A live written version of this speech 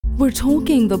We're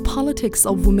talking the politics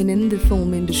of women in the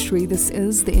film industry. This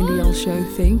is the NDL show.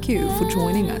 Thank you for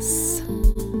joining us.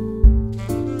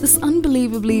 This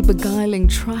unbelievably beguiling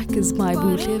track is by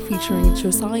Buhle featuring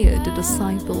Josiah the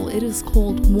Disciple. It is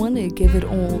called Wanna Give It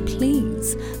All.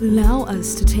 Please allow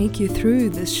us to take you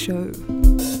through this show.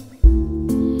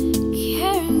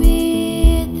 Carry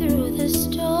me through the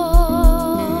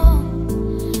storm,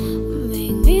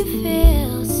 make me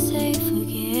feel safe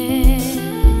again.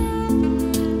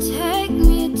 Take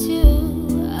me to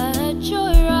a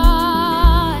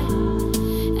joyride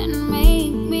and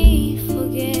make me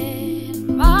forget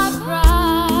my pride.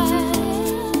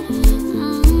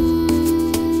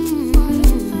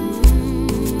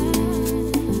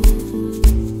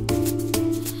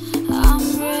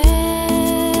 I'm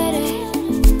ready.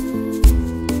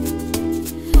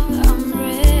 I'm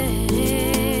ready.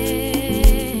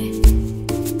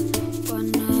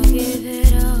 Wanna give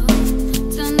it all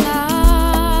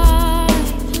tonight.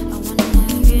 I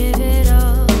wanna give it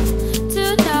all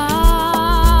tonight. I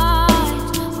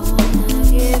wanna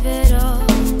give it all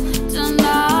tonight.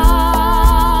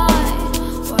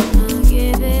 Wanna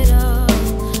give it all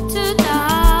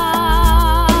tonight,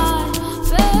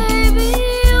 baby.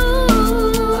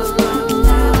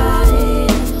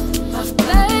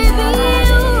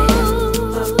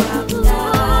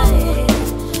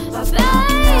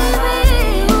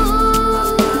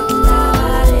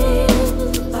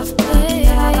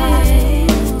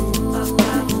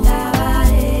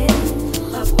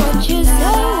 You, what you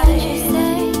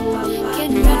say? Can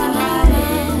you run it like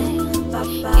mine?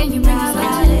 Can you bring us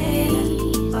up to me?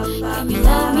 Can you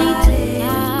love me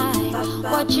tonight?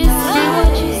 What you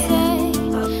say?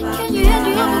 Can you hand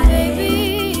you over,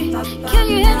 baby? Can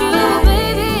you hand you over,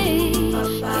 baby?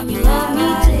 Can you love me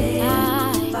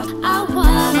tonight? I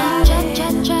wanna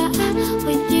cha-cha-cha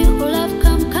with you, love,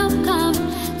 come.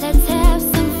 Let's have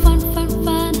some fun.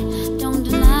 Don't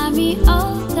deny me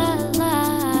all that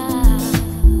love.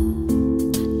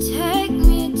 Take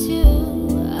me to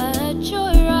a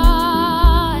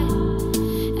joyride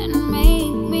and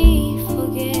make me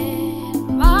forget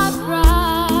my pride.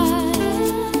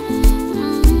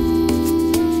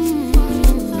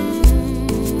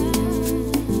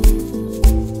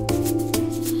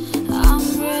 I'm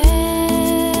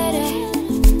ready.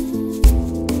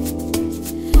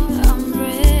 I'm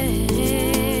ready.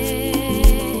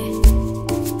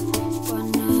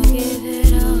 Wanna give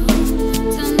it all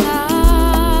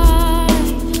tonight.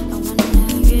 I wanna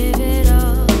give it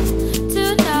all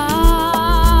tonight.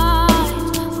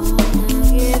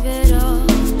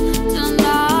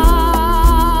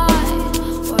 I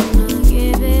wanna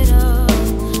give it all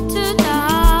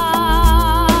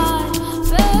tonight.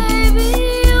 Wanna give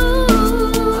it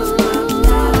all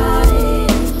tonight,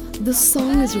 baby. This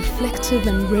song is reflective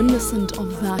and reminiscent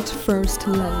of that first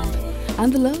love.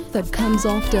 And the love that comes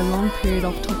after a long period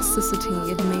of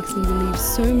toxicity. It makes me believe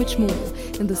so much more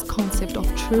in this concept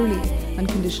of truly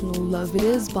unconditional love. It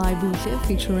is by Buhle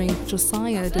featuring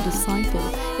Josiah the Disciple.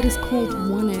 It is called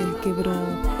Wanna Give It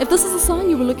All. If this is a song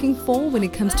you were looking for when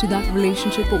it comes to that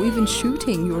relationship or even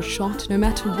shooting your shot, no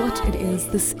matter what it is,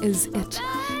 this is it.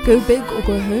 Go big or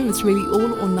go home, it's really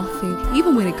all or nothing,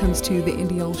 even when it comes to the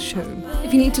NDL show.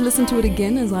 If you need to listen to it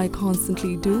again, as I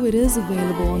constantly do, it is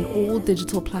available on all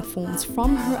digital platforms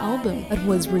from her album that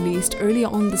was released earlier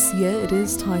on this year. It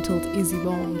is titled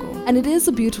Izibongo. And it is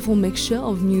a beautiful mixture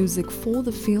of music for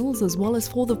the feels as well as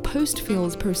for the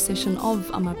post-feels procession of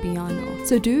Amapiano.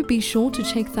 So do be sure to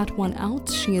check that one out.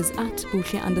 She is at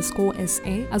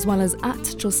Buhle_SA as well as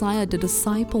at Josiah the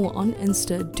Disciple on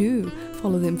Insta. Do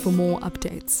follow them for more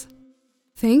updates.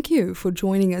 Thank you for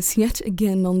joining us yet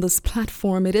again on this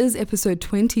platform. It is episode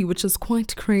 20, which is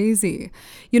quite crazy.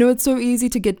 You know, it's so easy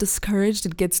to get discouraged.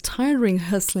 It gets tiring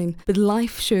hustling, but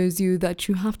life shows you that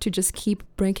you have to just keep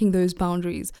breaking those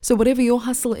boundaries. So whatever your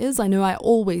hustle is, I know I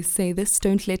always say this,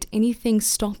 don't let anything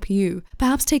stop you.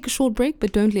 Perhaps take a short break,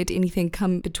 but don't let anything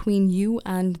come between you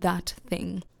and that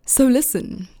thing. So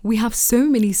listen, we have so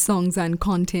many songs and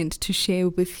content to share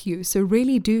with you, so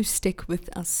really do stick with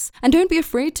us. And don't be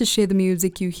afraid to share the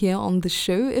music you hear on the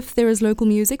show. If there is local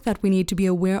music that we need to be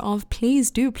aware of,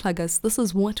 please do plug us. This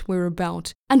is what we're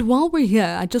about. And while we're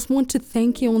here, I just want to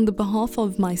thank you on the behalf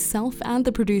of myself and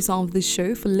the producer of this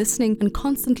show for listening and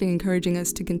constantly encouraging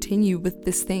us to continue with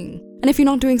this thing. And if you're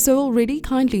not doing so already,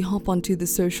 kindly hop onto the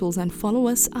socials and follow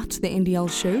us at The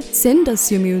NDL Show. Send us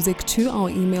your music to our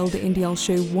email,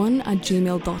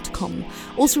 thenDLshow1@gmail.com.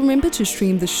 Also remember to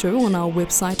stream the show on our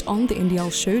website on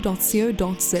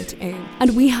thenDLshow.co.za.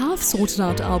 And we have sorted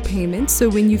out our payments, so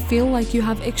when you feel like you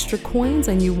have extra coins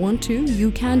and you want to, you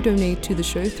can donate to the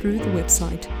show through the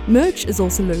website. moment. Merch is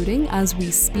also loading as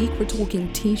we speak. We're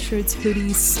talking t-shirts,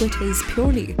 hoodies, sweaters,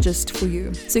 purely just for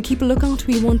you. So keep a lookout.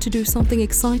 We want to do something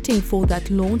exciting for that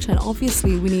launch, and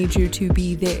obviously we need you to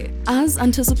be there. As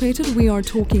anticipated, we are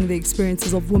talking the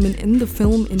experiences of women in the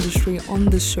film industry on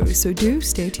this show, so do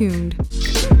stay tuned.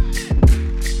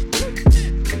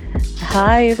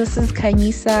 Hi, this is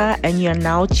Kanyisa, and you're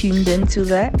now tuned into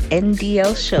the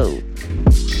NDL Show.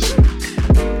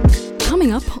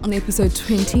 Coming up on episode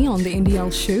 20 on the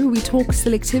NDL Show, we talk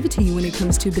selectivity when it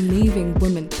comes to believing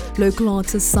women, local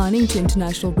artists signing to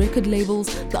international record labels,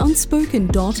 the unspoken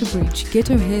data breach,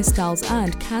 ghetto hairstyles,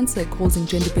 and cancer causing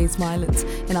gender-based violence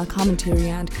in our commentary.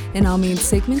 And in our main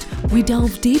segment, we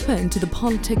delve deeper into the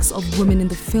politics of women in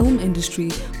the film industry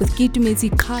with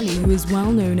Kitumezi Kali, who is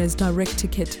well known as Direct to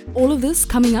Kit. All of this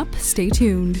coming up. Stay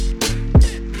tuned.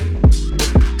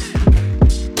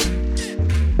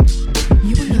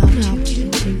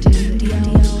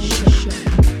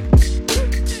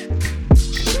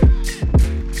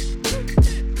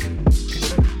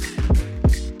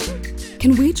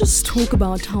 Can we just talk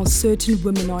about how certain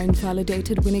women are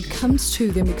invalidated when it comes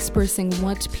to them expressing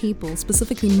what people,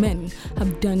 specifically men,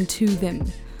 have done to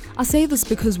them? I say this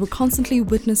because we're constantly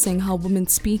witnessing how women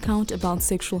speak out about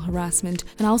sexual harassment,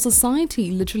 and our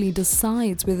society literally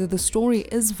decides whether the story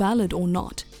is valid or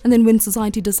not. And then when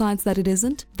society decides that it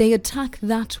isn't, they attack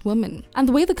that woman. And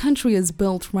the way the country is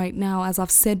built right now, as I've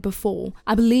said before,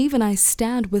 I believe and I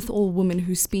stand with all women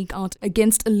who speak out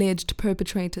against alleged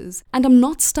perpetrators. And I'm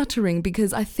not stuttering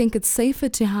because I think it's safer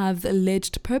to have the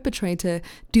alleged perpetrator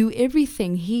do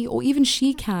everything he or even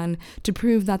she can to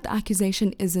prove that the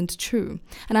accusation isn't true.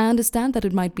 And I understand that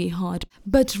it might be hard,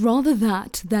 but rather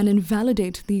that than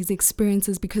invalidate these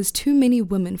experiences, because too many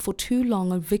women for too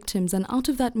long are victims, and out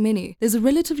of that many, there's a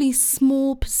relatively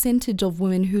small percentage of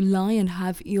women who lie and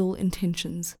have ill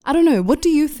intentions. I don't know, what do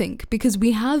you think? Because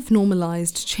we have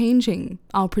normalized changing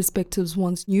our perspectives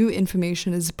once new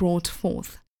information is brought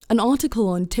forth. An article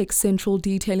on Tech Central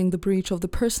detailing the breach of the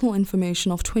personal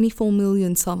information of 24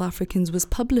 million South Africans was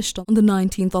published on the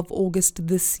 19th of August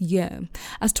this year.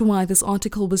 As to why this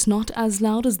article was not as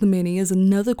loud as the many is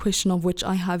another question of which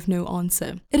I have no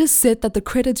answer. It is said that the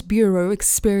Credit Bureau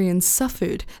Experience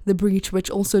suffered the breach, which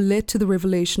also led to the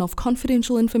revelation of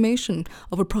confidential information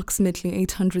of approximately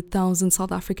 800,000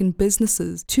 South African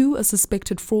businesses to a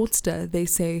suspected fraudster, they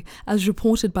say, as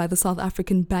reported by the South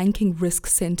African Banking Risk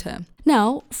Centre.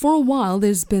 Now, for a while,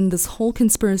 there's been this whole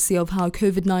conspiracy of how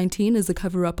COVID-19 is a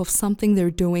cover-up of something they're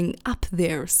doing up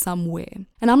there somewhere.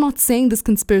 And I'm not saying this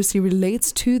conspiracy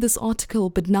relates to this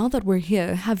article, but now that we're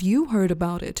here, have you heard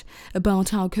about it? About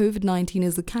how COVID-19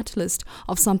 is the catalyst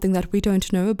of something that we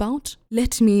don't know about?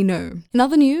 Let me know. In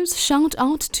other news, shout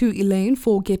out to Elaine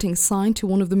for getting signed to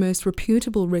one of the most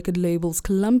reputable record labels,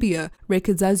 Columbia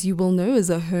Records, as you will know, is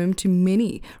a home to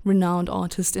many renowned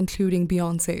artists, including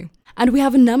Beyonce. And we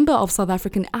have a number of South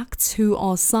African acts who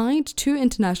are signed to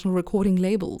international recording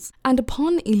labels. And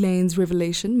upon Elaine's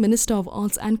revelation, Minister of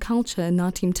Arts and Culture,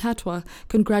 Natim Tatwa,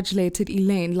 congratulated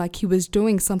Elaine like he was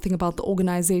doing something about the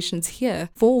organizations here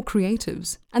for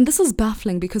creatives. And this is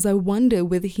baffling because I wonder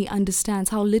whether he understands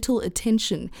how little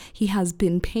attention he has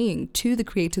been paying to the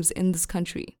creatives in this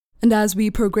country. And as we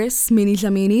progress, Minnie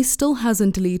Dlamini still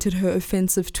hasn't deleted her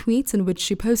offensive tweets in which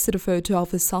she posted a photo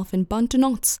of herself in Bantu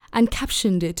knots and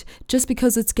captioned it, "Just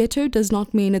because it's ghetto does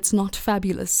not mean it's not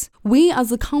fabulous." We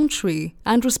as a country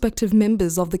and respective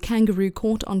members of the Kangaroo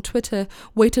Court on Twitter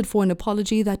waited for an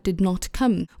apology that did not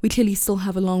come. We clearly still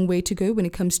have a long way to go when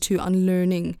it comes to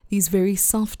unlearning these very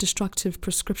self-destructive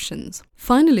prescriptions.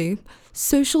 Finally,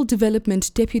 Social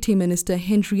Development Deputy Minister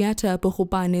Henrietta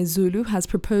Bohobane Zulu has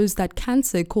proposed that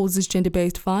cancer causes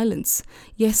gender-based violence.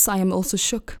 Yes, I am also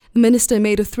shook. The minister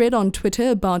made a thread on Twitter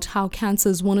about how cancer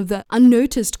is one of the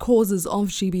unnoticed causes of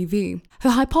GBV.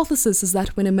 Her hypothesis is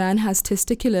that when a man has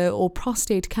testicular or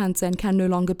prostate cancer and can no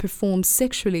longer perform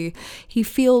sexually, he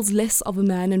feels less of a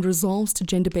man and resolves to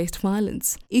gender-based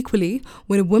violence. Equally,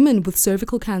 when a woman with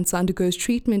cervical cancer undergoes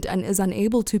treatment and is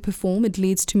unable to perform, it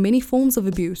leads to many forms of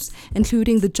abuse,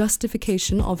 including the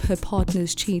justification of her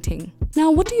partner's cheating.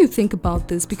 Now, what do you think about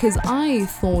this? Because I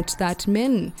thought that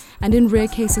men, and in rare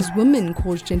cases women,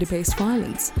 cause gender-based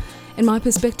violence. In my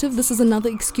perspective, this is another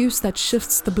excuse that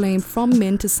shifts the blame from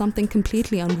men to something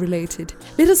completely unrelated.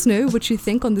 Let us know what you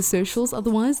think on the socials,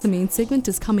 otherwise the main segment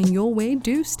is coming your way.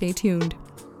 Do stay tuned.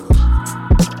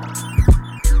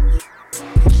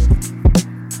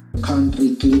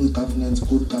 Country, clean governance,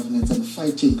 good governance, and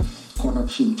fighting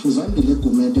corruption. Tuzandile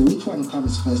Gumede, which one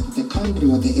comes first, the country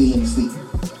or the ANC?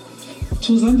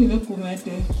 To Zandile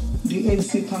Kumete, the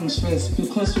ANC comes first,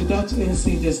 because without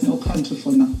ANC there's no country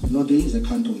for now. No, there is a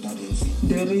country without ANC.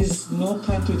 There is no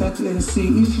country without ANC.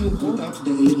 If you go Without the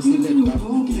ANC-led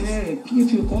government, yes.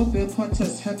 if you go back, what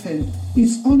has happened?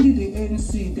 It's only the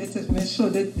ANC that has made sure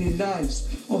that the lives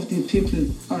of the people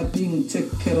are being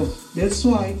taken care of. That's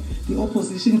why the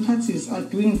opposition parties are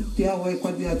doing their work,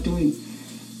 what they are doing.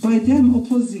 By them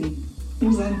opposing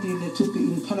Uzandile to be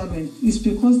in parliament, it's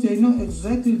because they know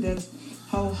exactly that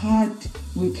how hard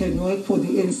we can work for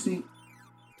the ANC.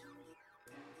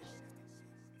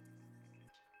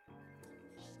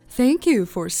 Thank you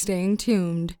for staying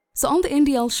tuned. So on the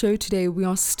NDL show today, we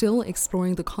are still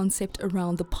exploring the concept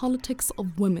around the politics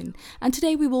of women. And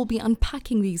today we will be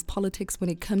unpacking these politics when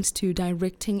it comes to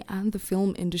directing and the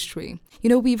film industry. You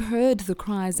know, we've heard the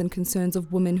cries and concerns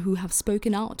of women who have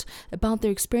spoken out about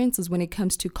their experiences when it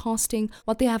comes to casting,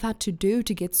 what they have had to do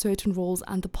to get certain roles,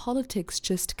 and the politics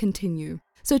just continue.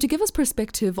 So to give us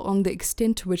perspective on the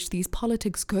extent to which these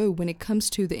politics go when it comes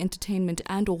to the entertainment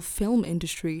and or film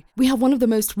industry, we have one of the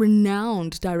most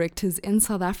renowned directors in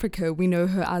South Africa. We know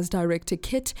her as Director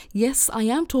Kit. Yes, I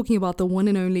am talking about the one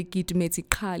and only Gitumetsi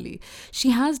Kali. She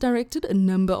has directed a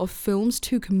number of films,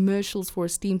 to commercials for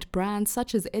esteemed brands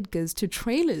such as Edgar's, to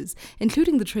trailers,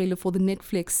 including the trailer for the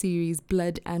Netflix series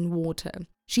Blood and Water.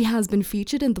 She has been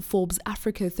featured in the Forbes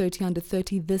Africa 30 Under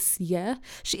 30 this year.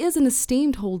 She is an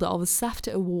esteemed holder of a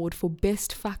SAFTA Award for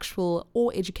Best Factual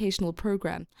or Educational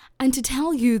Program. And to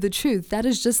tell you the truth, that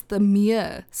is just the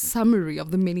mere summary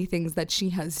of the many things that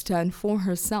she has done for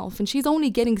herself. And she's only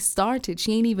getting started.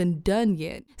 She ain't even done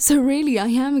yet. So really, I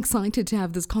am excited to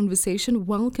have this conversation.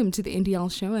 Welcome to the NDL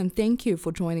show, and thank you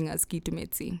for joining us,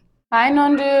 Gitumetsi. Hi,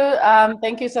 Nondu.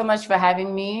 Thank you so much for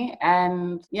having me.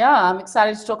 And yeah, I'm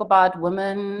excited to talk about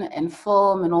women in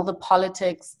film and all the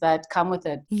politics that come with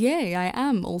it. Yay, I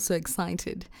am also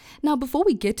excited. Now, before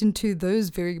we get into those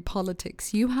very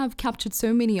politics, you have captured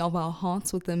so many of our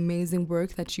hearts with the amazing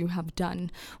work that you have done.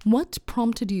 What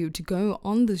prompted you to go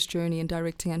on this journey in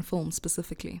directing and film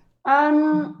specifically? I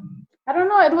don't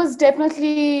know.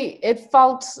 It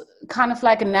felt kind of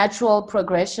like a natural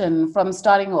progression from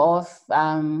starting off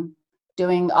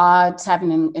doing art,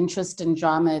 having an interest in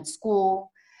drama at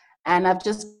school. And I've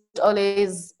just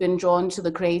always been drawn to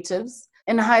the creatives.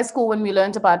 In high school, when we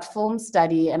learned about film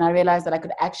study, and I realized that I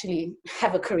could actually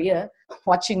have a career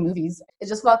watching movies, it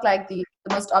just felt like the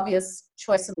most obvious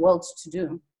choice in the world to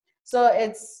do. So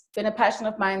it's been a passion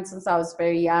of mine since I was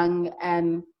very young,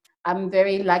 and I'm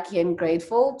very lucky and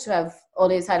grateful to have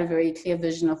always had a very clear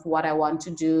vision of what I want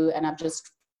to do, and I've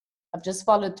just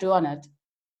followed through on it.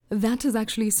 That is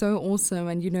actually so awesome.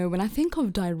 And you know, when I think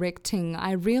of directing,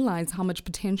 I realize how much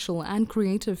potential and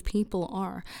creative people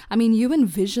are. I mean, you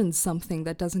envision something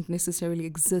that doesn't necessarily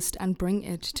exist and bring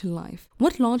it to life.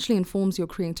 What largely informs your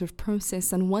creative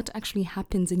process, and what actually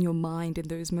happens in your mind in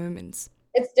those moments?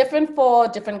 It's different for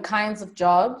different kinds of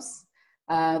jobs.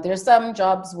 There are some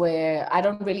jobs where I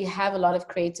don't really have a lot of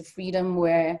creative freedom,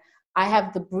 where I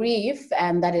have the brief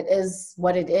and that it is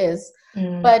what it is.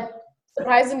 But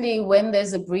surprisingly, when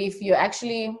there's a brief,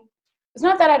 it's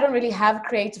not that I don't really have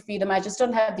creative freedom, I just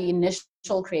don't have the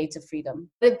initial creative freedom.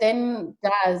 What it then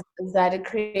does is that it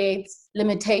creates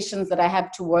limitations that I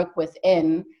have to work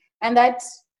within, and that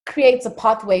creates a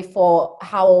pathway for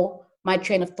how my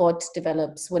train of thought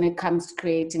develops when it comes to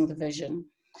creating the vision.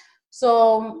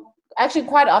 So actually,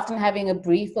 quite often having a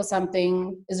brief or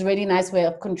something is a really nice way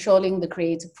of controlling the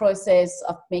creative process,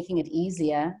 of making it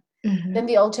easier. Then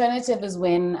the alternative is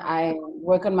when I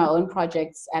work on my own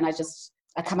projects and I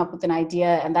come up with an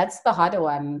idea, and that's the harder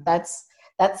one. That's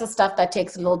the stuff that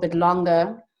takes a little bit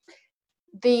longer.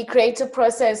 The creative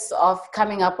process of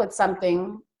coming up with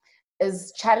something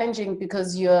is challenging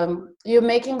because you're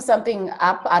making something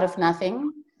up out of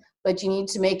nothing, but you need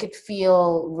to make it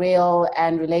feel real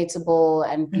and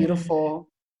relatable and beautiful.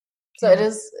 So it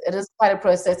is quite a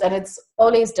process, and it's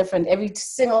always different. Every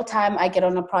single time I get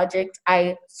on a project,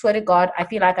 I swear to God, I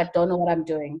feel like I don't know what I'm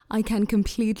doing. I can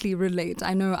completely relate.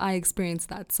 I know I experience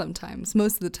that sometimes,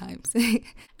 most of the times.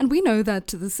 And we know that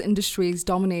this industry is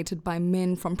dominated by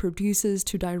men, from producers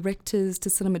to directors to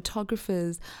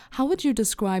cinematographers. How would you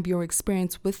describe your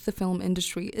experience with the film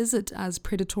industry? Is it as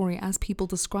predatory as people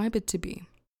describe it to be?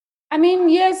 I mean,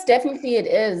 yes, definitely it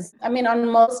is. I mean,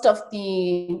 on most of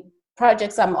the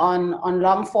projects I'm on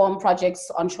long form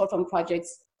projects, on short form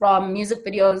projects, from music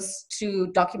videos to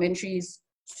documentaries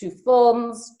to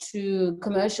films to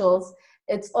commercials,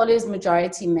 it's always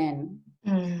majority men.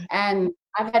 And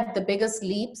I've had the biggest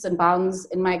leaps and bounds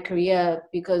in my career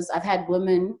because I've had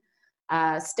women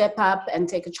step up and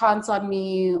take a chance on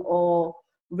me, or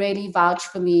really vouch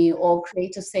for me or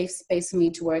create a safe space for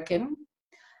me to work in.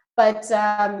 But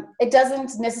it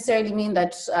doesn't necessarily mean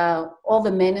that all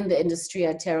the men in the industry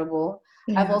are terrible.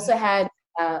 I've also had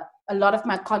a lot of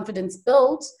my confidence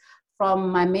built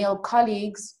from my male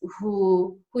colleagues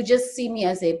who just see me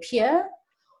as a peer,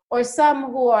 or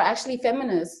some who are actually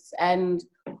feminists and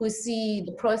who see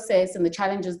the process and the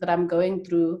challenges that I'm going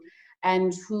through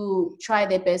and who try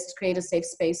their best to create a safe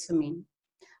space for me.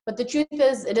 But the truth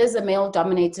is, it is a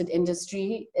male-dominated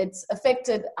industry. It's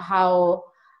affected how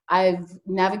I've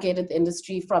navigated the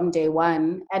industry from day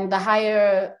one. And the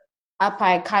higher up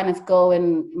I kind of go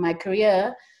in my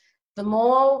career, the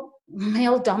more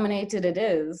male-dominated it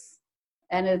is.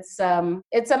 And it's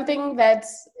something that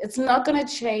it's not going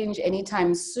to change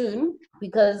anytime soon,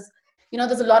 because, you know,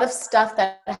 there's a lot of stuff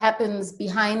that happens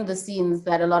behind the scenes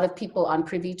that a lot of people aren't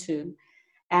privy to.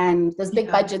 And there's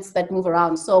big budgets that move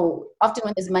around. So often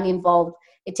when there's money involved,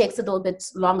 it takes a little bit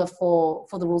longer for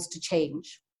the rules to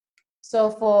change.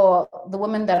 So for the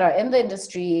women that are in the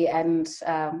industry and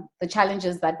the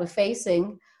challenges that we're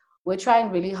facing, we're trying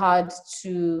really hard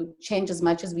to change as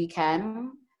much as we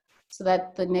can so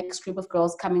that the next group of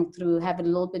girls coming through have it a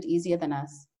little bit easier than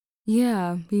us.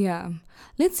 Yeah.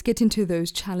 Let's get into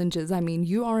those challenges. I mean,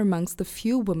 you are amongst the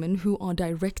few women who are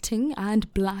directing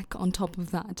and Black on top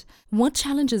of that. What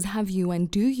challenges have you and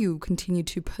do you continue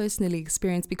to personally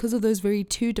experience because of those very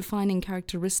two defining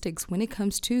characteristics when it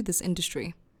comes to this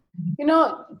industry? You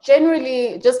know,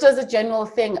 generally, just as a general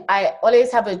thing, I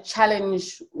always have a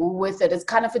challenge with it. It's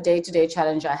kind of a day-to-day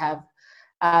challenge I have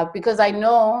because I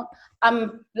know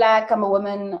I'm Black, I'm a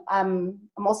woman, I'm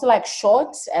also like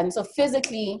short. And so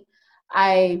physically,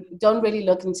 I don't really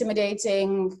look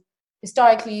intimidating.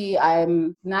 Historically,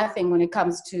 I'm nothing when it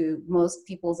comes to most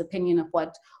people's opinion of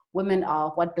what women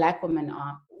are, what Black women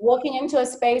are. Walking into a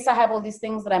space, I have all these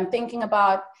things that I'm thinking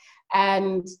about,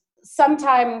 and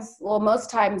sometimes, or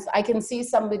most times, I can see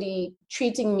somebody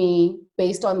treating me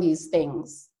based on these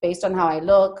things, based on how I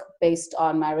look, based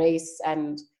on my race.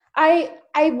 And I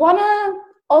want to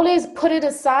always put it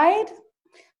aside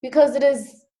because it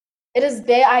is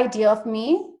their idea of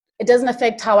me. It doesn't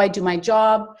affect how I do my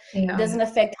job. It doesn't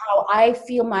affect how I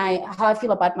feel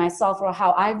about myself or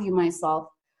how I view myself.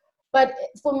 But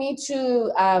for me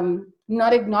to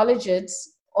not acknowledge it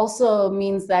also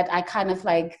means that I kind of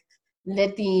like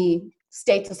let the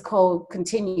status quo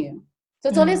continue. So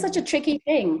it's always such a tricky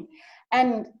thing.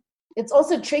 And it's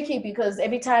also tricky because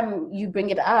every time you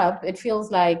bring it up, it feels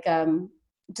like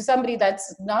to somebody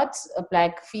that's not a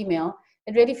Black female,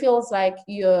 it really feels like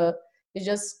you're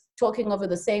just talking over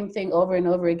the same thing over and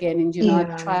over again, and you're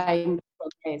not trying to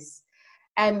progress.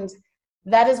 And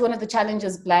that is one of the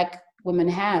challenges Black women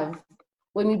have.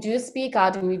 When we do speak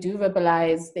out and we do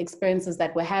verbalize the experiences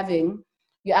that we're having,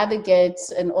 you either get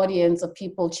an audience of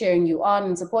people cheering you on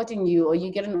and supporting you, or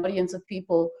you get an audience of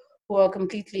people who are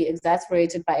completely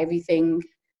exasperated by everything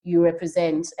you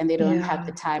represent and they don't have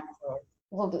the time for it.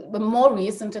 Well, the more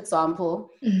recent example,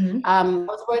 I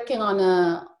was working on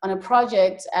a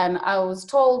project, and I was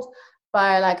told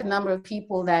by like a number of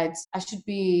people that I should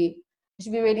be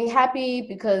really happy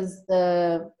because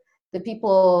the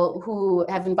people who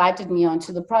have invited me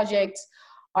onto the project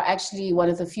are actually one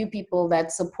of the few people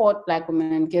that support Black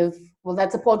women and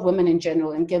that support women in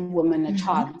general and give women a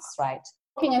chance, right?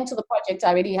 Looking into the project, I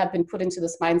already have been put into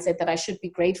this mindset that I should be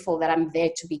grateful that I'm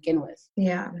there to begin with.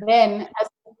 Then as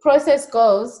the process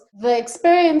goes, the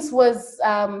experience was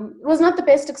not the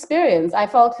best experience. I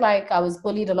felt like I was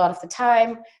bullied a lot of the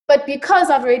time, but because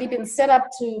I've already been set up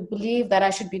to believe that I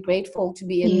should be grateful to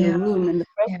be in the room in the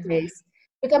first place,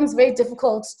 it becomes very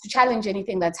difficult to challenge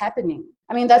anything that's happening.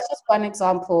 I mean, that's just one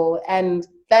example, and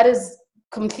that is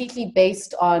completely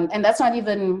based on, and that's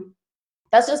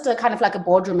just a kind of like a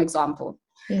boardroom example.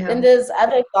 Then there's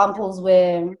other examples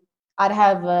where I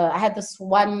had this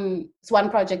one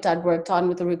project I'd worked on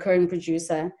with a recurring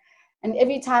producer, and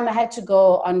every time I had to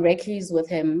go on recce's with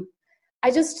him,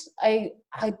 I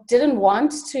didn't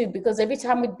want to, because every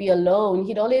time we'd be alone,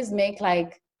 he'd always make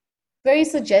like very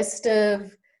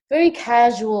suggestive, very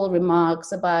casual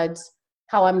remarks about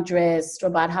how I'm dressed or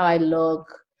about how I look.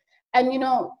 And, you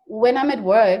know, when I'm at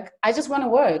work, I just want to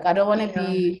work. I don't want to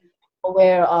be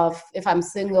aware of if I'm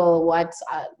single,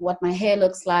 what my hair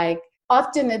looks like.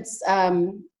 Often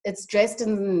it's dressed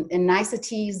in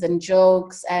niceties and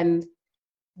jokes, and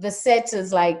the set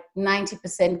is like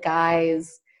 90%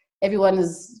 guys. Everyone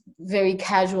is very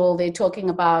casual. They're talking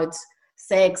about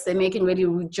sex. They're making really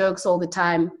rude jokes all the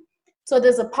time. So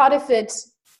there's a part of it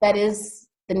that is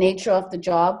the nature of the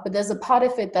job, but there's a part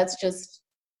of it that's just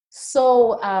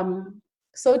so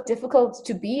so difficult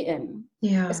to be in,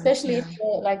 especially if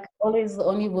you're like always the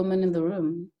only woman in the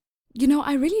room. You know,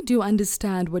 I really do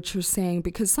understand what you're saying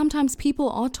because sometimes people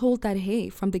are told that, hey,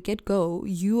 from the get go,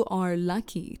 you are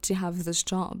lucky to have this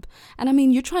job. And I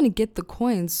mean, you're trying to get the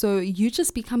coins, so you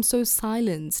just become so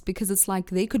silenced because it's like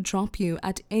they could drop you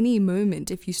at any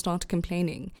moment if you start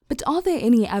complaining. But are there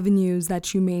any avenues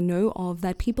that you may know of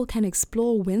that people can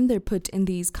explore when they're put in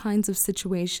these kinds of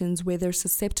situations where they're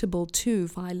susceptible to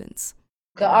violence?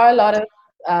 There are a lot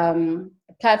of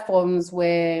platforms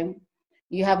where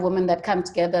you have women that come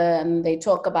together and they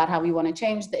talk about how we want to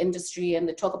change the industry, and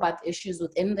they talk about the issues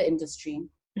within the industry.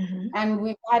 And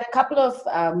we've had a couple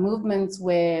of movements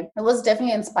where it was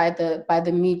definitely inspired by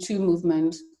the Me Too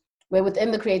movement, where within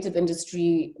the creative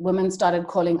industry, women started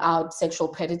calling out sexual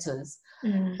predators.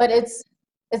 But it's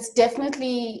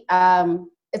definitely,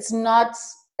 it's not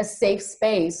a safe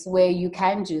space where you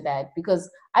can do that, because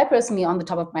I personally, on the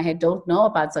top of my head, don't know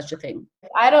about such a thing.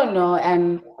 I don't know,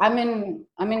 and I'm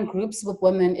in groups with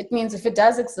women. It means if it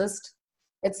does exist,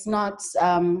 it's not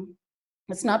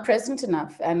present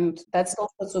enough, and that still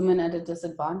puts women at a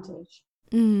disadvantage.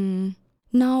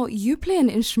 Now, you play an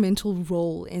instrumental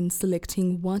role in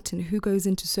selecting what and who goes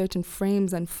into certain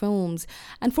frames and films.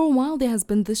 And for a while, there has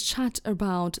been this chat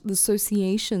about the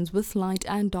associations with light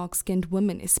and dark-skinned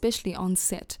women, especially on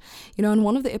set. You know, in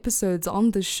one of the episodes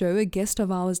on the show, a guest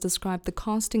of ours described the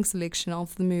casting selection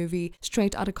of the movie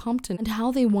Straight Outta Compton and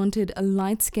how they wanted a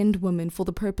light-skinned woman for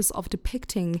the purpose of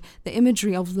depicting the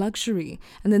imagery of luxury.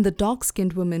 And then the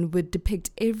dark-skinned woman would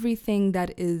depict everything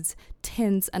that is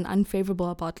tense and unfavorable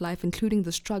about life, including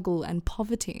the struggle and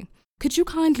poverty. Could you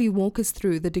kindly walk us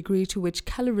through the degree to which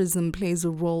colorism plays a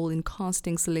role in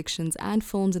casting selections and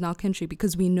films in our country?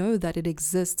 Because we know that it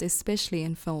exists, especially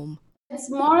in film. It's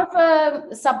more of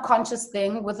a subconscious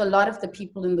thing with a lot of the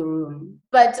people in the room.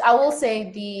 But I will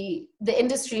say the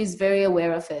industry is very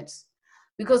aware of it,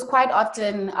 because quite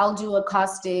often I'll do a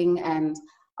casting and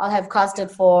I'll have casted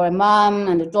for a mom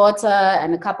and a daughter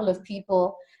and a couple of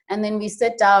people. And then we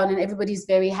sit down and everybody's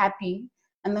very happy.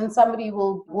 And then somebody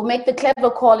will make the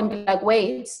clever call and be like,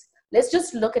 wait, let's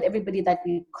just look at everybody that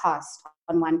we cast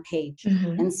on one page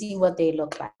and see what they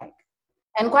look like.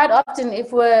 And quite often,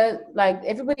 if we're like,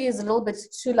 everybody is a little bit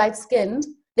too light-skinned,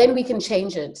 then we can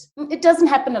change it. It doesn't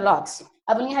happen a lot.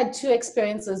 I've only had 2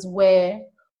 experiences where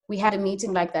we had a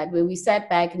meeting like that, where we sat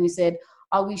back and we said,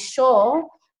 are we sure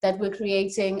that we're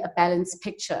creating a balanced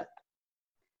picture?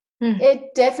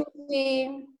 It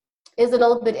definitely is a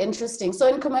little bit interesting. So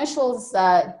in commercials,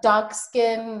 dark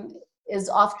skin is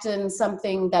often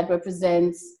something that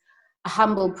represents a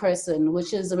humble person,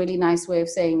 which is a really nice way of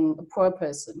saying a poor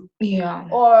person. Yeah.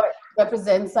 Or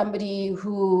represents somebody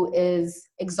who is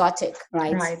exotic,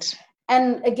 right? Right.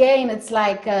 And again, it's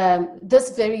like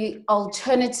this very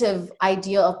alternative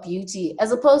idea of beauty,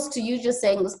 as opposed to you just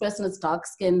saying this person is dark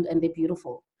skinned and they're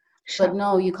beautiful. Sure. But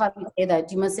no, you can't say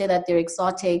that. You must say that they're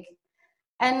exotic.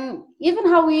 And even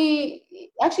how we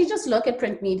actually just look at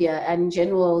print media and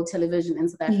general television in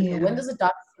South Africa. When there's a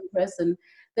dark-skinned person,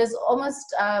 there's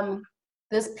almost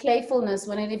this playfulness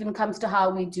when it even comes to how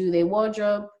we do their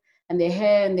wardrobe and their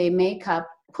hair and their makeup.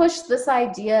 Push this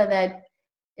idea that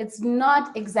it's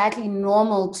not exactly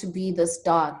normal to be this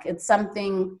dark. It's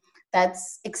something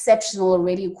that's exceptional or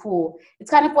really cool. It's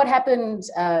kind of what happened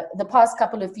the past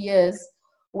couple of years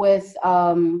with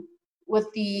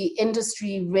the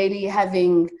industry really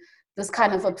having this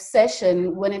kind of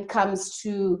obsession when it comes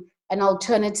to an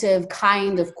alternative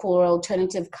kind of core,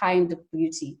 alternative kind of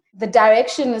beauty. The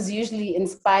direction is usually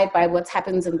inspired by what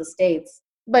happens in the States.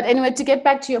 But anyway, to get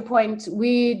back to your point,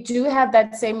 we do have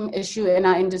that same issue in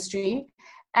our industry.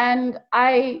 And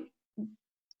I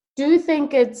do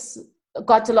think it's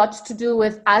got a lot to do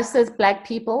with us as Black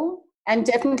people, and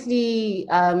definitely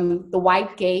the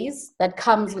white gaze that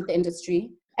comes with the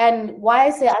industry. And why I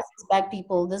say us as Black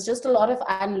people, there's just a lot of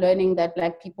unlearning that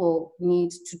Black people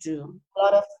need to do. A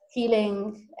lot of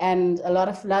healing and a lot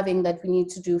of loving that we need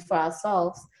to do for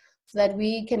ourselves so that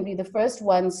we can be the first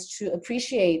ones to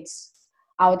appreciate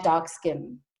our dark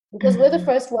skin. Because we're the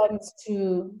first ones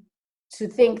to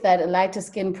think that a lighter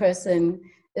skinned person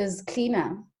is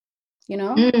cleaner, you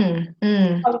know?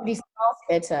 Probably smells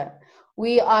better.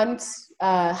 We aren't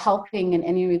helping in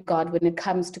any regard when it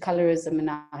comes to colorism in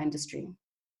our industry.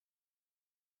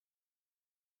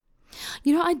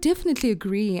 You know, I definitely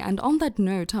agree. And on that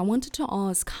note, I wanted to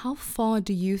ask, how far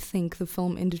do you think the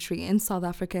film industry in South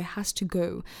Africa has to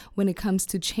go when it comes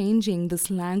to changing this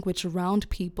language around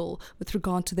people with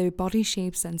regard to their body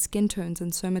shapes and skin tones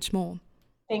and so much more?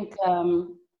 I think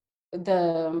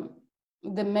the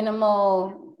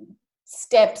minimal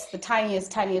steps, the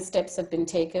tiniest steps have been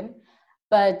taken.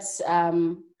 But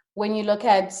when you look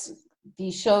at the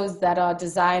shows that are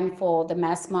designed for the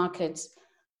mass market,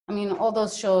 I mean, all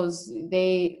those shows,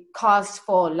 they cast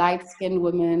for light-skinned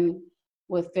women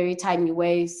with very tiny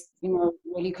waists,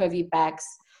 really curvy backs.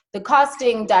 The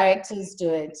casting directors do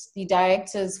it. The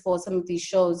directors for some of these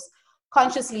shows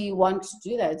consciously want to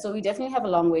do that. So we definitely have a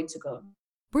long way to go.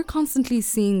 We're constantly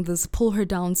seeing this pull her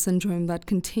down syndrome that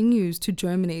continues to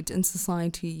germinate in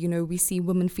society. We see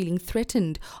women feeling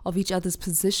threatened of each other's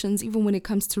positions, even when it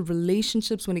comes to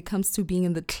relationships, when it comes to being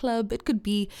in the club. It could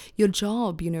be your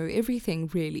job, everything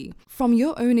really. From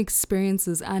your own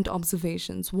experiences and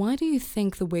observations, why do you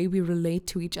think the way we relate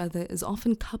to each other is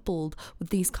often coupled with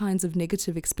these kinds of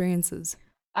negative experiences?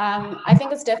 I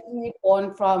think it's definitely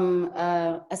born from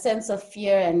a sense of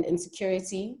fear and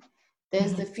insecurity.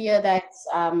 There's the fear that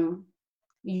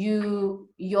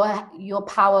your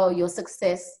power, your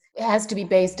success, it has to be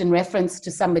based in reference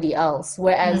to somebody else,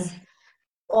 whereas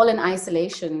all in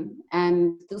isolation.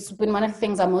 And this has been one of the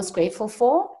things I'm most grateful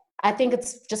for. I think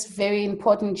it's just very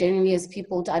important generally as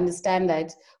people to understand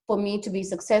that for me to be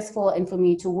successful and for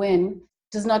me to win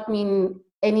does not mean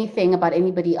anything about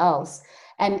anybody else.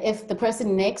 And if the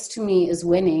person next to me is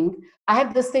winning, I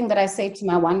have this thing that I say to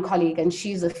my one colleague, and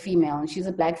she's a female, and she's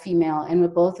a Black female, and we're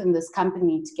both in this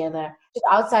company together. The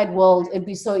outside world, it'd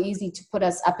be so easy to put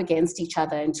us up against each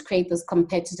other and to create this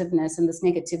competitiveness and this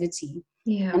negativity.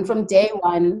 Yeah. And from day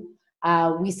one,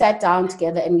 we sat down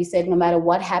together and we said, no matter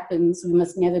what happens, we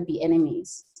must never be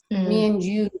enemies. Me and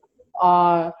you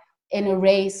are in a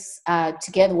race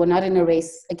together. We're not in a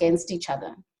race against each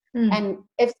other. And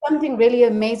if something really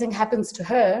amazing happens to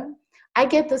her, I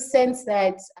get the sense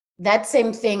that that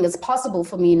same thing is possible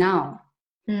for me now,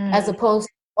 as opposed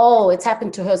to, oh, it's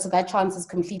happened to her, so that chance is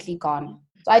completely gone.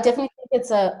 So I definitely think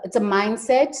it's a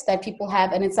mindset that people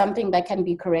have, and it's something that can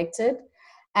be corrected.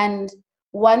 And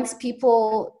once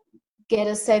people get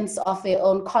a sense of their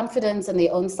own confidence and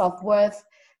their own self-worth,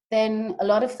 then a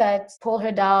lot of that pull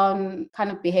her down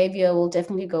kind of behavior will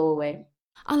definitely go away.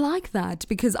 I like that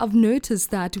because I've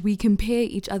noticed that we compare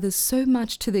each other so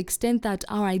much to the extent that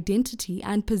our identity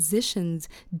and positions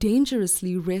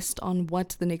dangerously rest on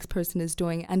what the next person is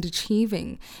doing and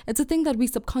achieving. It's a thing that we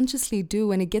subconsciously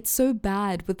do, and it gets so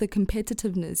bad with the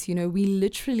competitiveness. We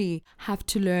literally have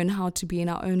to learn how to be in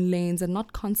our own lanes and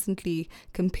not constantly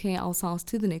compare ourselves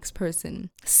to the next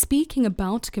person. Speaking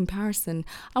about comparison,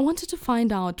 I wanted to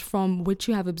find out from what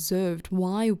you have observed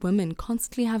why women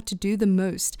constantly have to do the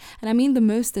most. And I mean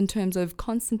the most in terms of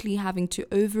constantly having to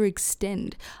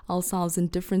overextend ourselves in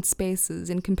different spaces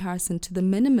in comparison to the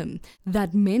minimum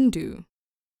that men do.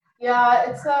 Yeah,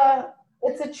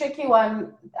 it's a tricky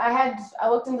one. I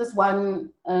worked in this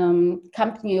one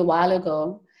company a while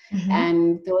ago,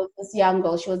 and there was this young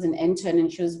girl. She was an intern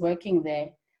and she was working there,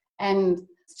 and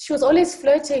she was always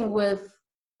flirting with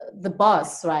the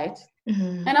boss, right?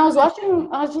 And I was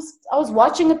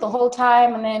watching it the whole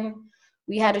time, and then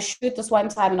we had a shoot this one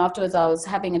time, and afterwards I was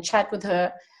having a chat with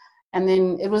her, and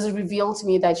then it was revealed to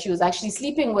me that she was actually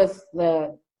sleeping with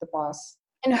the boss.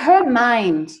 In her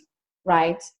mind,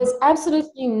 right, there's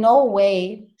absolutely no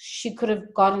way she could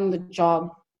have gotten the job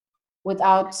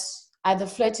without either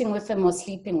flirting with him or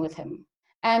sleeping with him.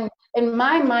 And in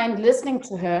my mind, listening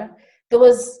to her,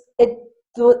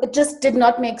 it just did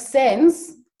not make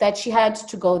sense that she had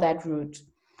to go that route.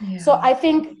 Yeah. So I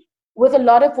think with a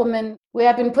lot of women, we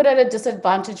have been put at a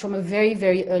disadvantage from a very,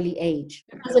 very early age.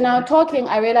 Because in our talking,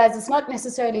 I realized it's not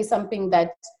necessarily something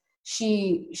that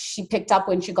she picked up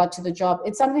when she got to the job.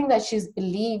 It's something that she's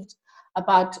believed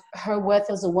about her worth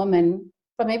as a woman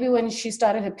from maybe when she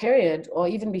started her period, or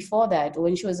even before that, or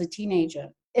when she was a teenager.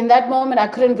 In that moment, I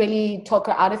couldn't really talk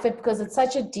her out of it because it's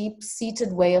such a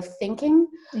deep-seated way of thinking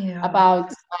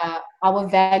about our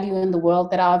value in the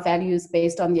world, that our value is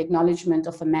based on the acknowledgement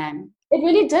of a man. It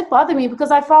really did bother me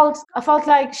because I felt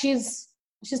like she's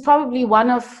probably one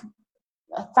of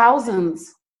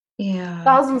thousands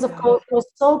of girls who are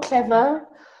so clever,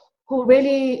 who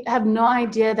really have no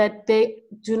idea that they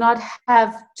do not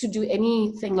have to do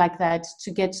anything like that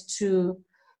to get to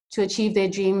achieve their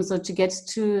dreams, or to get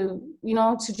to,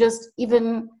 to just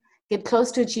even get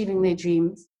close to achieving their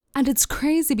dreams. And it's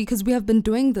crazy because we have been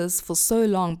doing this for so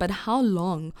long, but how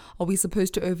long are we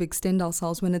supposed to overextend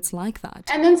ourselves when it's like that?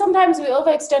 And then sometimes we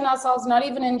overextend ourselves, not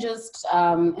even in just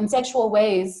in sexual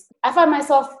ways. I find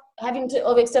myself having to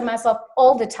overextend myself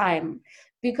all the time,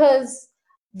 because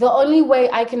the only way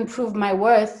I can prove my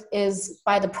worth is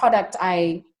by the product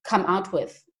I come out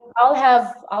with. I'll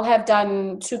have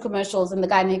done 2 commercials, and the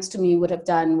guy next to me would have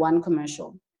done 1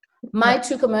 commercial. My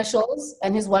 2 commercials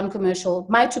and his 1 commercial,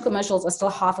 my 2 commercials are still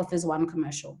half of his 1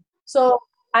 commercial. So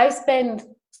I spend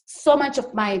so much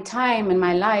of my time and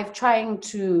my life trying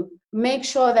to make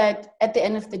sure that at the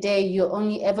end of the day, you're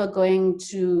only ever going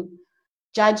to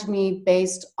judge me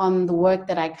based on the work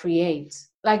that I create.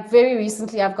 Like very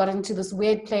recently, I've gotten to this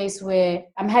weird place where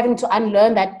I'm having to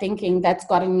unlearn that thinking that's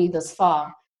gotten me this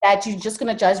far, that you're just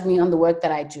going to judge me on the work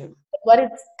that I do. What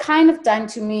it's kind of done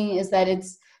to me is that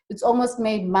it's almost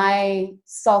made my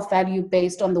self-value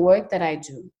based on the work that I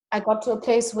do. I got to a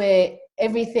place where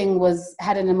everything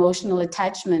had an emotional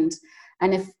attachment.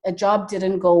 And if a job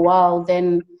didn't go well,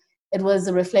 then it was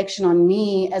a reflection on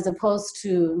me, as opposed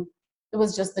to it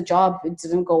was just the job, it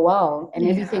didn't go well. And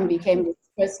everything became this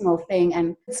personal thing.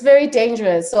 And it's very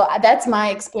dangerous. So that's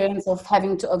my experience of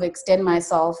having to overextend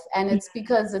myself. And it's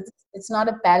because it's not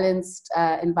a balanced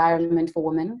environment for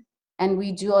women. And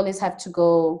we do always have to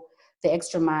go the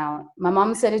extra mile. My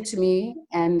mom said it to me,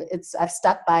 and I've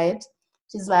stuck by it.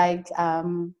 She's like, I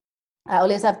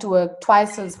always have to work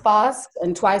twice as fast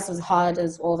and twice as hard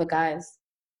as all the guys.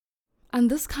 And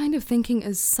this kind of thinking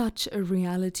is such a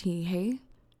reality, hey?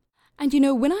 And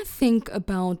when I think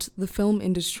about the film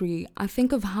industry, I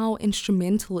think of how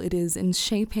instrumental it is in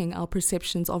shaping our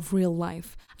perceptions of real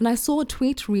life. And I saw a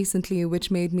tweet recently which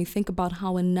made me think about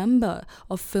how a number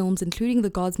of films, including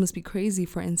The Gods Must Be Crazy,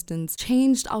 for instance,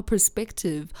 changed our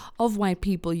perspective of white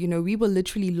people. We were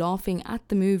literally laughing at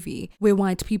the movie where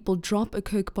white people drop a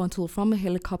Coke bottle from a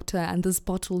helicopter and this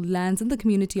bottle lands in the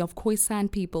community of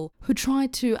Khoisan people who try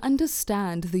to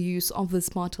understand the use of this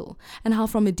bottle, and how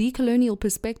from a decolonial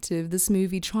perspective, this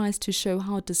movie tries to show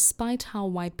how, despite how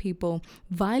white people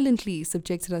violently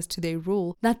subjected us to their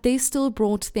rule, that they still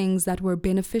brought things that were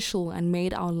beneficial and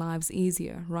made our lives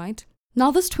easier, right?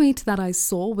 Now, this tweet that I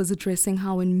saw was addressing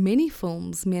how in many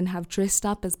films, men have dressed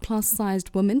up as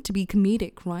plus-sized women to be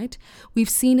comedic, right? We've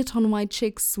seen it on White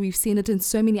Chicks, we've seen it in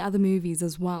so many other movies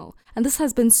as well. And this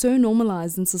has been so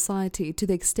normalized in society to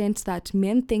the extent that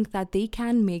men think that they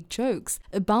can make jokes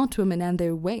about women and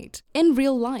their weight in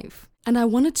real life. And I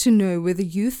wanted to know whether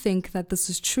you think that this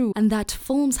is true and that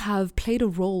films have played a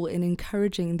role in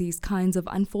encouraging these kinds of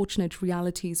unfortunate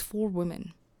realities for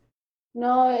women.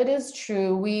 No, it is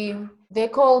true. They're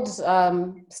called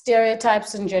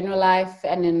stereotypes in general life,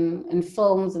 and in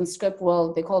films and script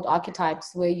world, they're called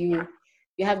archetypes, where you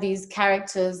have these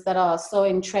characters that are so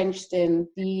entrenched in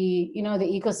the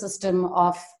ecosystem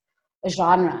of a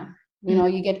genre.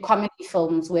 You get comedy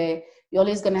films where you're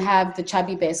always going to have the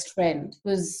chubby best friend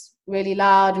who's really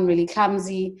loud and really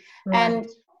clumsy. Right. And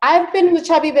I've been the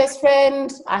chubby best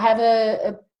friend. I have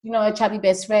a chubby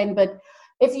best friend, but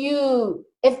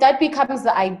if that becomes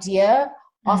the idea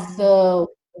of the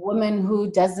woman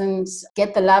who doesn't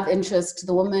get the love interest,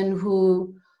 the woman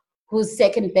who's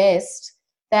second best,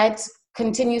 that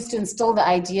continues to instill the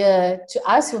idea to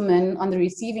us women on the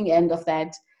receiving end of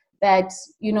that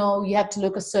you have to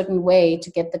look a certain way to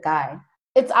get the guy.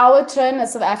 It's our turn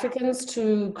as South Africans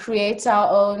to create our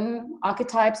own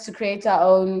archetypes, to create our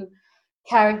own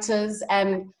characters,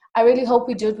 and I really hope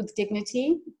we do it with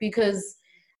dignity, because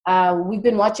we've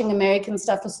been watching American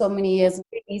stuff for so many years.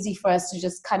 It's easy for us to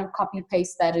just kind of copy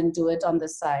paste that and do it on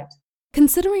this side.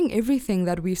 Considering everything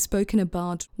that we've spoken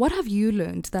about, what have you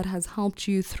learned that has helped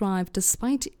you thrive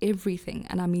despite everything?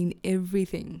 And I mean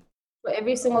everything. For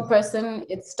every single person,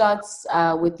 it starts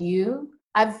with you.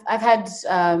 I've had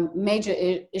major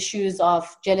issues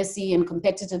of jealousy and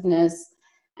competitiveness,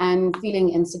 and feeling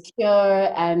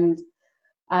insecure, and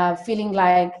feeling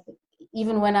like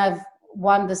even when I've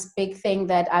won this big thing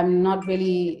that I'm not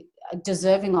really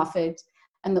deserving of it.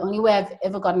 And the only way I've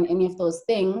ever gotten any of those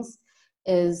things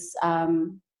is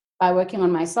by working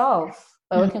on myself,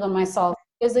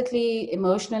 physically,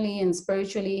 emotionally, and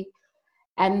spiritually.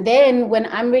 And then when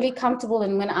I'm really comfortable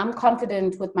and when I'm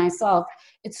confident with myself,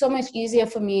 it's so much easier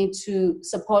for me to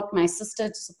support my sister,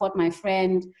 to support my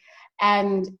friend.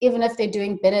 And even if they're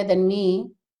doing better than me,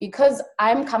 because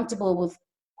I'm comfortable with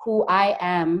who I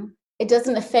am, it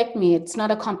doesn't affect me. It's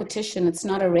not a competition. It's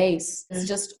not a race. It's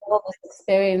just all this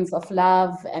experience of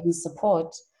love and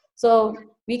support. So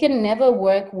we can never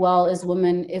work well as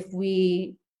women if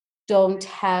we don't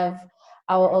have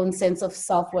our own sense of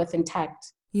self-worth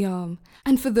intact. Yeah.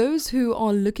 And for those who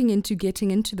are looking into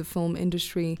getting into the film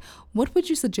industry, what would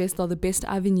you suggest are the best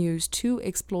avenues to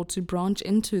explore to branch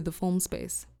into the film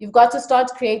space? You've got to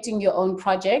start creating your own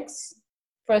projects,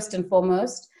 first and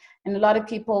foremost. And a lot of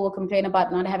people will complain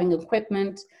about not having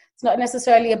equipment. It's not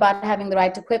necessarily about having the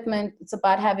right equipment. It's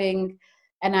about having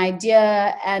an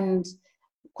idea. And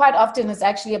quite often it's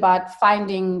actually about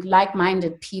finding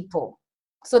like-minded people.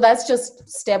 So that's just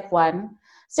step one.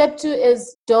 Step two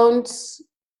is don't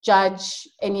judge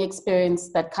any experience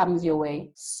that comes your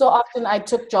way. So often I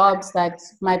took jobs that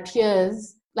my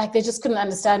peers like they just couldn't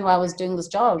understand why I was doing this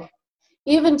job.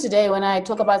 Even today, when I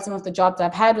talk about some of the jobs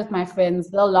I've had with my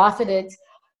friends, they'll laugh at it.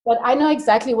 But I know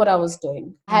exactly what I was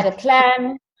doing. I had a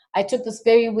plan. I took this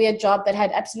very weird job that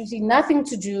had absolutely nothing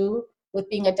to do with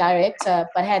being a director,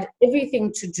 but had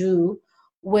everything to do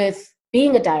with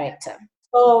being a director.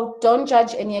 So don't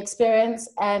judge any experience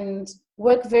and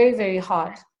work very, very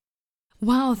hard.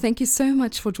 Wow, thank you so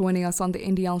much for joining us on the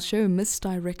NDL show, Miss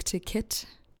Director Kit.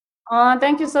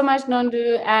 Thank you so much,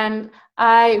 Nondu. And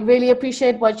I really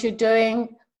appreciate what you're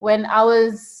doing. When I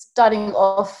was starting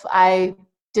off, I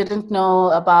didn't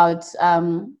know about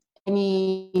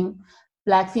any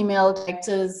Black female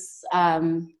directors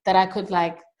that I could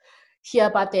like hear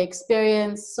about their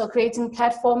experience. So creating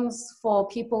platforms for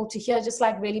people to hear just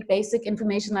like really basic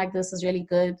information like this is really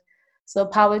good. So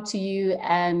power to you,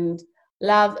 and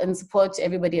love and support to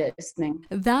everybody listening.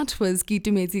 That was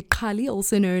Gitumezi Kali,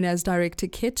 also known as Director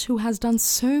Kit, who has done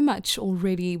so much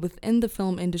already within the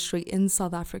film industry in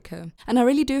South Africa. And I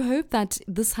really do hope that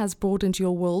this has broadened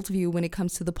your worldview when it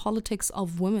comes to the politics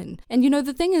of women. And you know,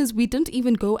 the thing is, we didn't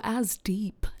even go as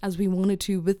deep as we wanted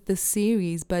to with this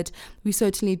series, but we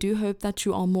certainly do hope that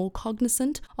you are more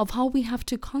cognizant of how we have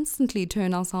to constantly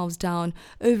turn ourselves down,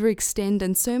 overextend,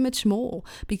 and so much more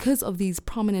because of these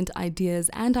prominent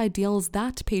ideas and ideals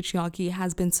that patriarchy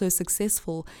has been so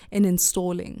successful in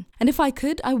installing. And if I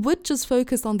could, I would just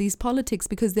focus on these politics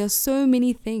because there are so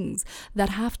many things that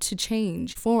have to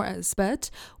change for us. But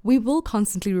we will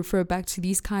constantly refer back to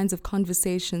these kinds of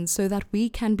conversations so that we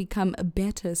can become a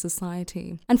better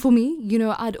society. And for me, you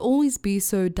know, I'd always be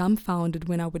so dumbfounded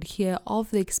when I would hear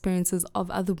of the experiences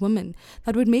of other women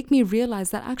that would make me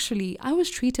realize that actually I was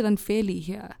treated unfairly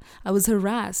here. I was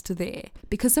harassed there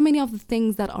because so many of the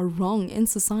things that are wrong in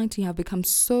society have become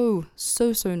so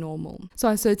normal. So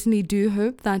I certainly do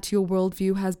hope that your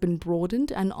worldview has been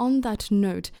broadened. And on that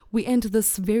note, we end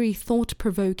this very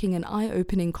thought-provoking and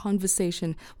eye-opening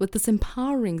conversation with this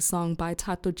empowering song by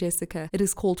Tato Jessica. It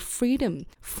is called Freedom,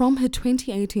 from her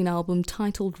 2018 album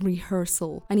titled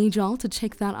Rehearsal. I need y'all to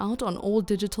check that out on all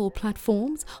digital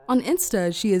platforms. On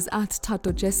Insta, she is at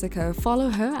Tato Jessica. Follow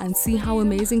her and see how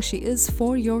amazing she is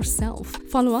for yourself.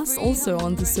 Follow us also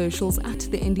on the socials at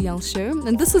The NDL Show.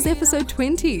 And this is episode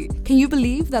 20. Can you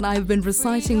believe that I've been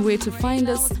reciting where to find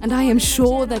us? And I am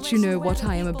sure that you know what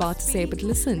I am about to say, but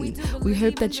listen, we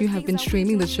hope that you have been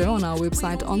streaming the show on our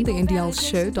website on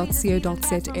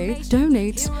thenDLshow.co.za.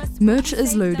 Donate, merch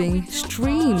is loading,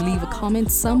 stream, leave a comment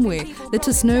somewhere. Let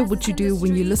us know what you do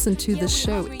when you listen to the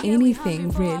show,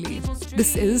 anything really.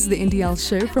 This is The NDL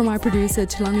Show from our producer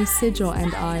Tilani Sejo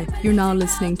and I. You're now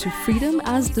listening to Freedom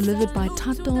as delivered by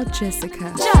Tato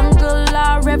Jessica. Jungle,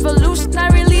 our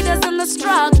revolutionary leaders in the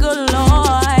struggle,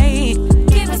 Lord.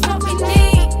 Give us what we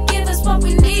need, give us what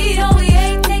we need. Oh, we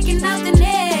ain't taking nothing else.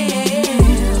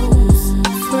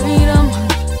 Freedom,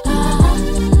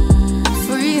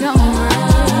 freedom,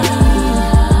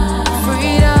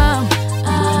 freedom,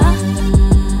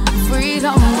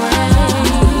 freedom,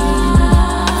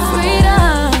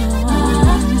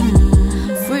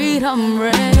 freedom, freedom,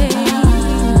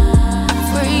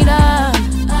 freedom.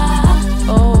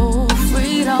 Oh,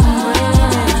 freedom,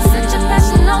 set your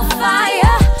passion on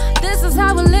fire. This is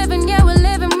how we're living, yeah, we're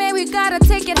living, man, we gotta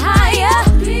take it higher.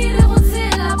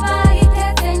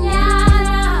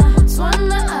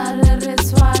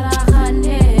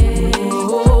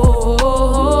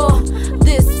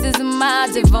 This is my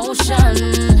devotion,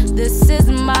 this is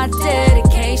my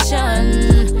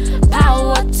dedication.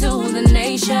 Power to the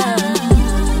nation.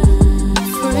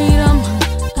 Freedom,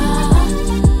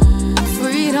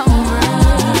 freedom,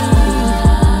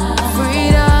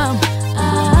 freedom,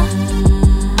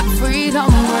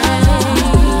 freedom,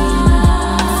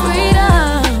 freedom,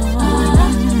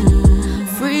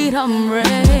 freedom,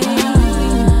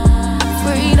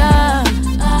 freedom.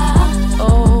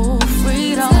 Oh,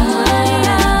 freedom.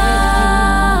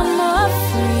 I'm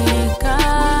Africa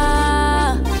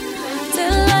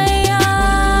till I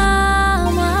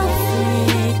am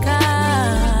Africa.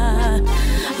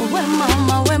 Where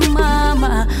mama, where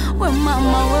mama, where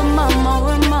mama, where mama,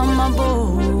 where mama, boo.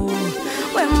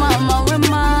 Where mama, where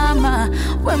mama,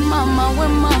 where mama, where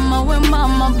mama, where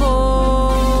mama, boo.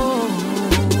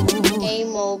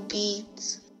 A-Mo-B.